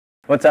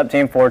What's up,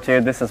 Team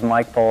Fortitude? This is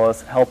Mike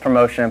Polis, Health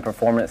Promotion and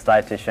Performance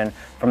Dietitian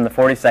from the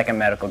 42nd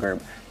Medical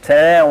Group.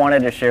 Today I wanted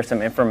to share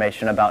some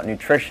information about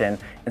nutrition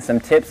and some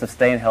tips of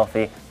staying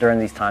healthy during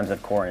these times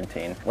of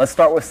quarantine. Let's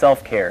start with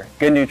self-care.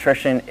 Good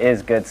nutrition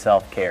is good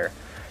self-care.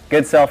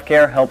 Good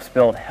self-care helps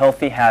build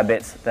healthy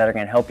habits that are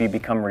going to help you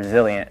become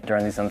resilient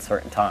during these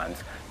uncertain times.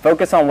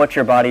 Focus on what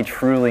your body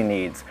truly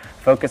needs.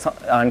 Focus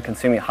on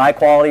consuming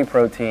high-quality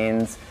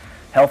proteins,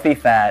 healthy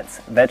fats,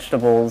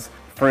 vegetables,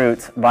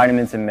 fruits,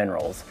 vitamins, and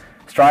minerals.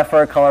 Strive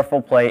for a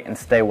colorful plate and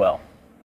stay well.